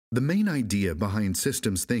The main idea behind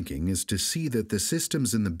systems thinking is to see that the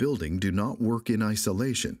systems in the building do not work in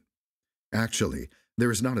isolation. Actually,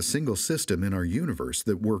 there is not a single system in our universe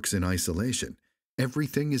that works in isolation.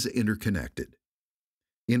 Everything is interconnected.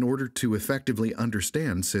 In order to effectively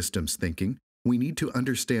understand systems thinking, we need to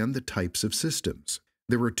understand the types of systems.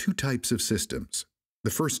 There are two types of systems.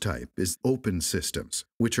 The first type is open systems,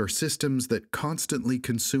 which are systems that constantly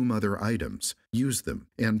consume other items, use them,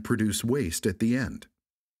 and produce waste at the end.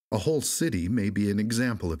 A whole city may be an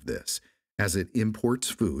example of this, as it imports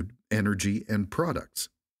food, energy, and products.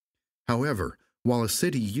 However, while a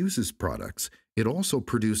city uses products, it also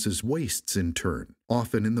produces wastes in turn,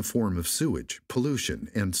 often in the form of sewage, pollution,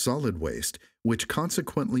 and solid waste, which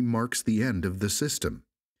consequently marks the end of the system.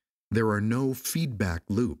 There are no feedback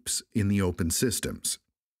loops in the open systems.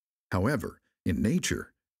 However, in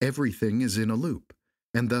nature, everything is in a loop,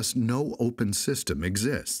 and thus no open system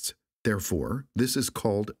exists. Therefore, this is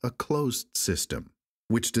called a closed system,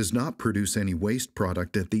 which does not produce any waste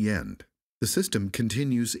product at the end. The system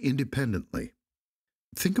continues independently.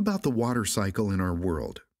 Think about the water cycle in our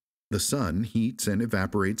world. The sun heats and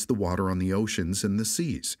evaporates the water on the oceans and the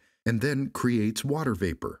seas, and then creates water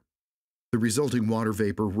vapor. The resulting water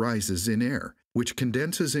vapor rises in air, which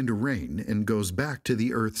condenses into rain and goes back to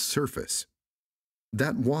the Earth's surface.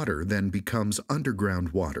 That water then becomes underground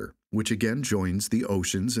water, which again joins the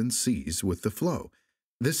oceans and seas with the flow.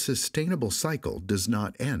 This sustainable cycle does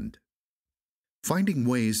not end. Finding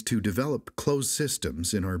ways to develop closed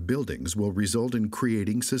systems in our buildings will result in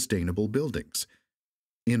creating sustainable buildings.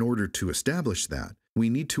 In order to establish that, we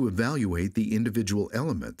need to evaluate the individual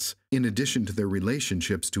elements, in addition to their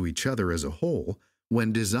relationships to each other as a whole,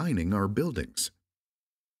 when designing our buildings.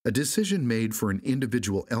 A decision made for an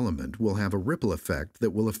individual element will have a ripple effect that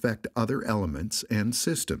will affect other elements and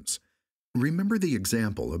systems. Remember the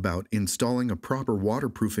example about installing a proper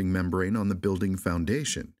waterproofing membrane on the building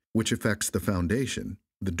foundation, which affects the foundation,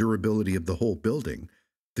 the durability of the whole building,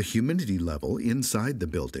 the humidity level inside the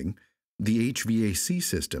building, the HVAC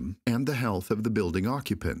system, and the health of the building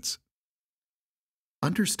occupants.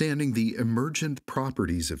 Understanding the emergent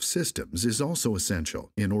properties of systems is also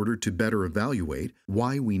essential in order to better evaluate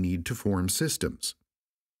why we need to form systems.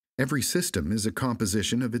 Every system is a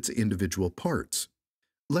composition of its individual parts.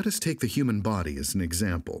 Let us take the human body as an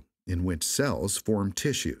example, in which cells form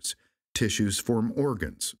tissues, tissues form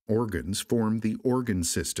organs, organs form the organ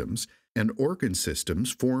systems, and organ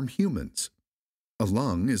systems form humans. A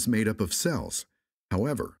lung is made up of cells.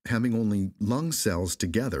 However, having only lung cells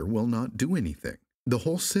together will not do anything. The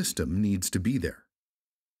whole system needs to be there.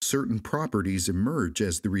 Certain properties emerge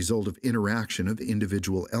as the result of interaction of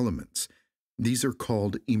individual elements. These are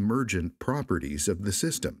called emergent properties of the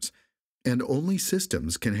systems, and only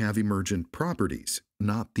systems can have emergent properties,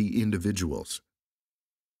 not the individuals.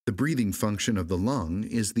 The breathing function of the lung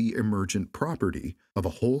is the emergent property of a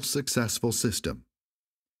whole successful system.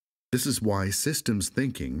 This is why systems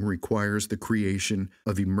thinking requires the creation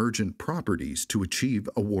of emergent properties to achieve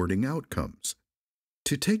awarding outcomes.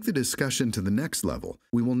 To take the discussion to the next level,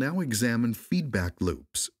 we will now examine feedback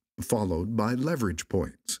loops, followed by leverage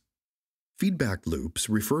points. Feedback loops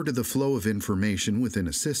refer to the flow of information within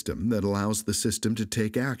a system that allows the system to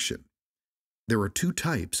take action. There are two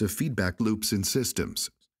types of feedback loops in systems: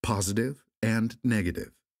 positive and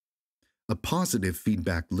negative. A positive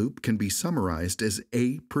feedback loop can be summarized as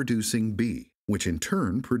A producing B, which in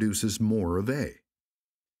turn produces more of A.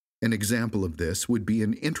 An example of this would be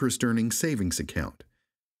an interest-earning savings account.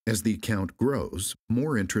 As the account grows,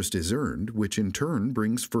 more interest is earned, which in turn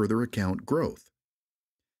brings further account growth.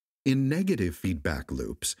 In negative feedback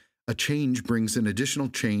loops, a change brings an additional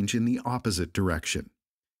change in the opposite direction.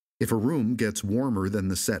 If a room gets warmer than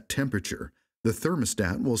the set temperature, the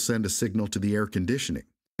thermostat will send a signal to the air conditioning,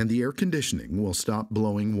 and the air conditioning will stop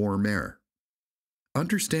blowing warm air.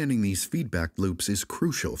 Understanding these feedback loops is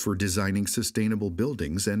crucial for designing sustainable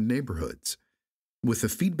buildings and neighborhoods. With the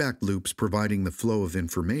feedback loops providing the flow of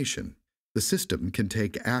information, the system can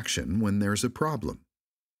take action when there's a problem.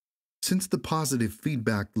 Since the positive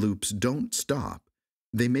feedback loops don't stop,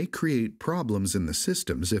 they may create problems in the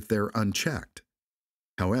systems if they're unchecked.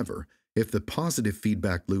 However, if the positive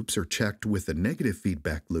feedback loops are checked with the negative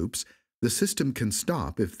feedback loops, the system can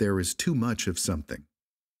stop if there is too much of something.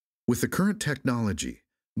 With the current technology,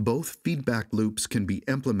 both feedback loops can be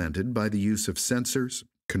implemented by the use of sensors,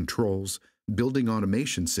 controls, building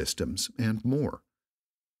automation systems, and more.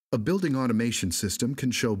 A building automation system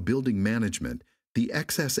can show building management the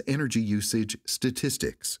excess energy usage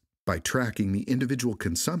statistics by tracking the individual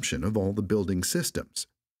consumption of all the building systems.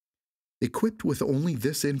 Equipped with only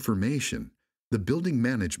this information, The building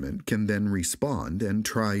management can then respond and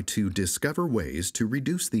try to discover ways to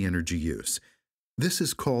reduce the energy use. This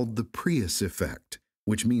is called the Prius effect,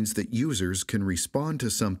 which means that users can respond to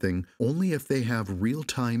something only if they have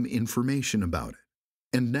real-time information about it.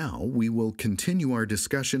 And now we will continue our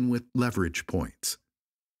discussion with leverage points.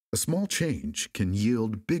 A small change can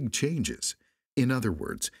yield big changes. In other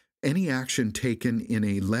words, any action taken in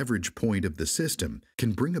a leverage point of the system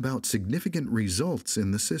can bring about significant results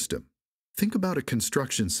in the system. Think about a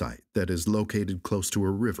construction site that is located close to a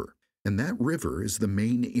river, and that river is the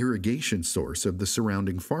main irrigation source of the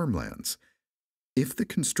surrounding farmlands. If the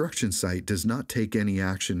construction site does not take any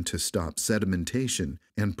action to stop sedimentation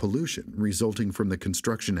and pollution resulting from the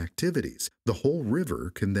construction activities, the whole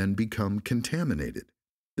river can then become contaminated.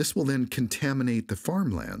 This will then contaminate the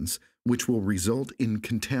farmlands, which will result in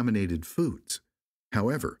contaminated foods.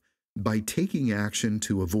 However, by taking action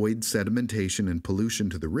to avoid sedimentation and pollution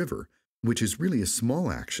to the river, which is really a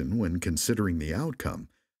small action when considering the outcome,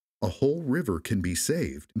 a whole river can be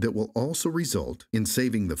saved that will also result in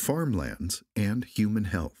saving the farmlands and human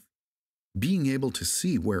health. Being able to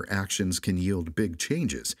see where actions can yield big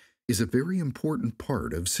changes is a very important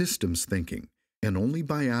part of systems thinking, and only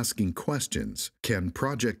by asking questions can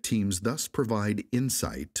project teams thus provide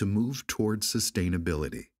insight to move towards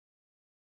sustainability.